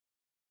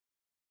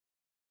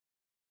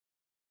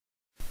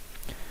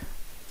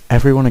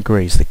Everyone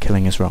agrees that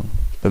killing is wrong,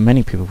 but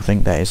many people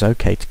think that it is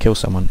okay to kill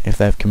someone if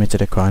they have committed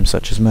a crime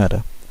such as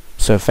murder.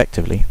 So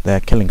effectively, they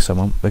are killing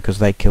someone because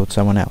they killed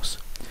someone else.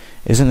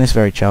 Isn't this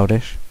very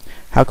childish?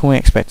 How can we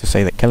expect to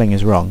say that killing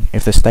is wrong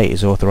if the state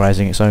is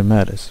authorizing its own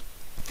murders?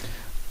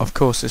 Of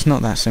course, it's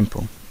not that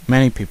simple.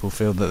 Many people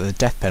feel that the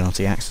death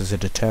penalty acts as a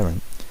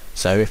deterrent.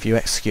 So if you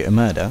execute a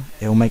murder,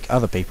 it will make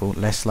other people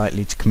less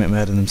likely to commit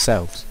murder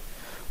themselves.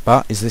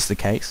 But is this the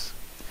case?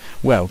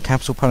 Well,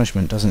 capital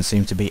punishment doesn't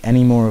seem to be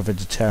any more of a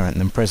deterrent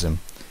than prison.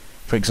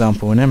 For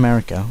example, in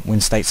America,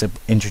 when states have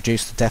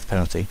introduced the death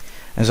penalty,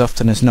 as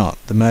often as not,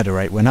 the murder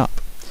rate went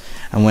up.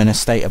 And when a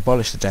state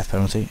abolished the death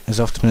penalty, as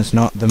often as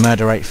not, the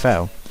murder rate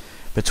fell.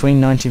 Between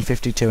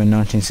 1952 and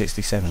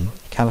 1967,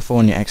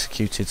 California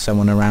executed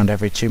someone around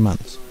every 2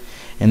 months.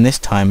 In this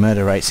time,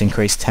 murder rates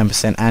increased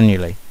 10%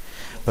 annually.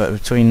 But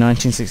between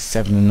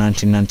 1967 and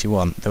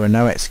 1991, there were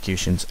no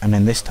executions, and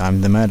in this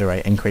time, the murder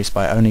rate increased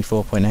by only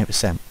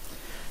 4.8%.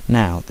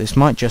 Now, this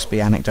might just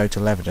be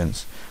anecdotal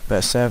evidence, but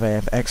a survey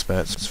of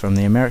experts from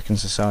the American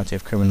Society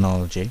of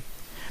Criminology,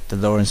 the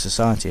Law and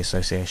Society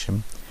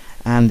Association,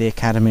 and the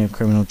Academy of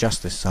Criminal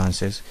Justice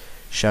Sciences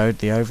showed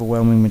the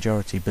overwhelming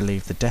majority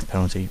believed the death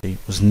penalty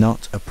was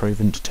not a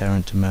proven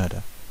deterrent to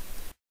murder.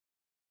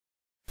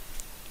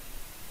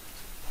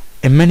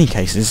 In many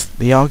cases,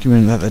 the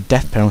argument that the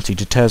death penalty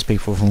deters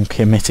people from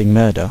committing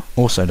murder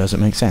also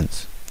doesn't make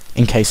sense.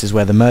 In cases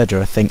where the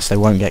murderer thinks they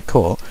won't get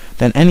caught,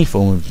 then any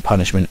form of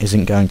punishment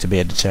isn't going to be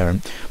a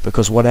deterrent,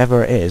 because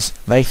whatever it is,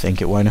 they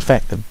think it won't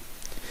affect them.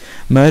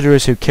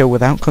 Murderers who kill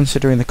without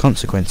considering the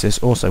consequences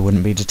also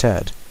wouldn't be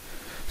deterred.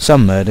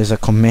 Some murders are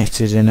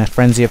committed in a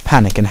frenzy of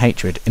panic and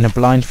hatred, in a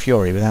blind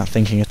fury without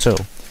thinking at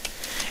all.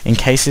 In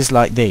cases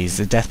like these,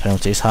 the death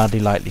penalty is hardly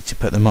likely to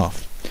put them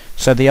off.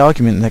 So the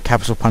argument that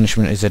capital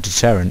punishment is a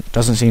deterrent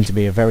doesn't seem to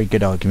be a very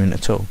good argument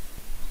at all.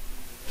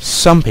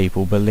 Some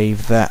people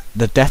believe that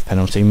the death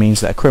penalty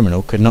means that a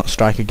criminal could not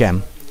strike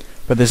again,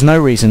 but there's no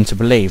reason to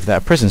believe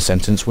that a prison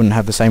sentence wouldn't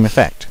have the same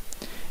effect.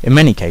 In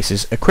many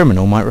cases, a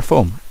criminal might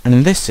reform, and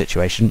in this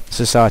situation,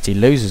 society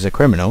loses a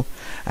criminal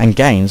and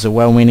gains a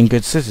well-meaning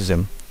good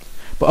citizen.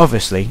 But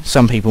obviously,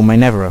 some people may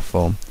never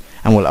reform,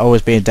 and will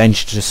always be a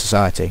danger to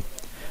society.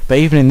 But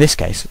even in this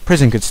case,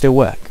 prison could still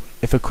work.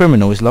 If a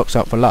criminal is locked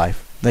up for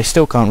life, they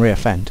still can't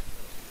re-offend.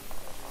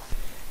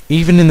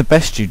 Even in the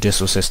best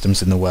judicial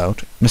systems in the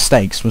world,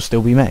 mistakes will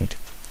still be made.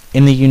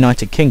 In the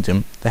United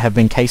Kingdom, there have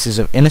been cases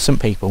of innocent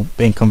people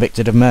being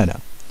convicted of murder.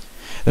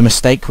 The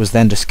mistake was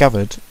then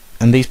discovered,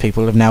 and these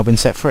people have now been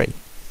set free.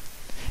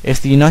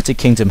 If the United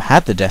Kingdom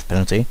had the death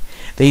penalty,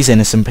 these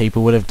innocent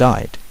people would have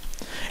died.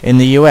 In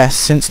the US,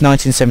 since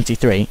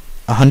 1973,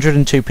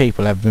 102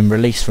 people have been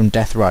released from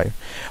death row,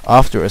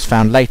 after it was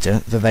found later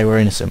that they were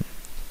innocent.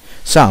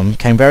 Some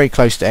came very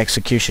close to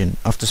execution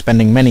after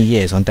spending many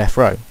years on death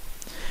row.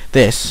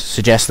 This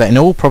suggests that in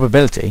all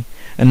probability,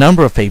 a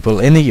number of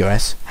people in the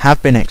US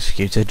have been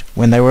executed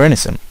when they were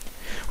innocent.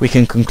 We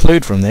can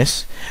conclude from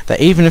this that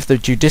even if the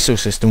judicial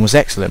system was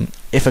excellent,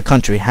 if a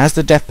country has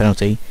the death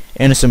penalty,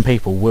 innocent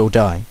people will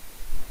die.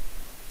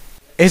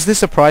 Is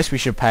this a price we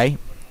should pay?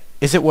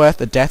 Is it worth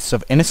the deaths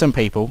of innocent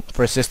people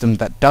for a system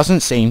that doesn't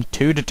seem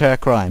to deter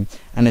crime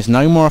and is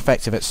no more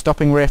effective at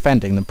stopping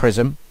reoffending than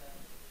prison?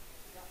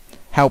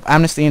 Help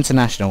Amnesty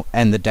International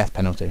end the death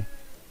penalty.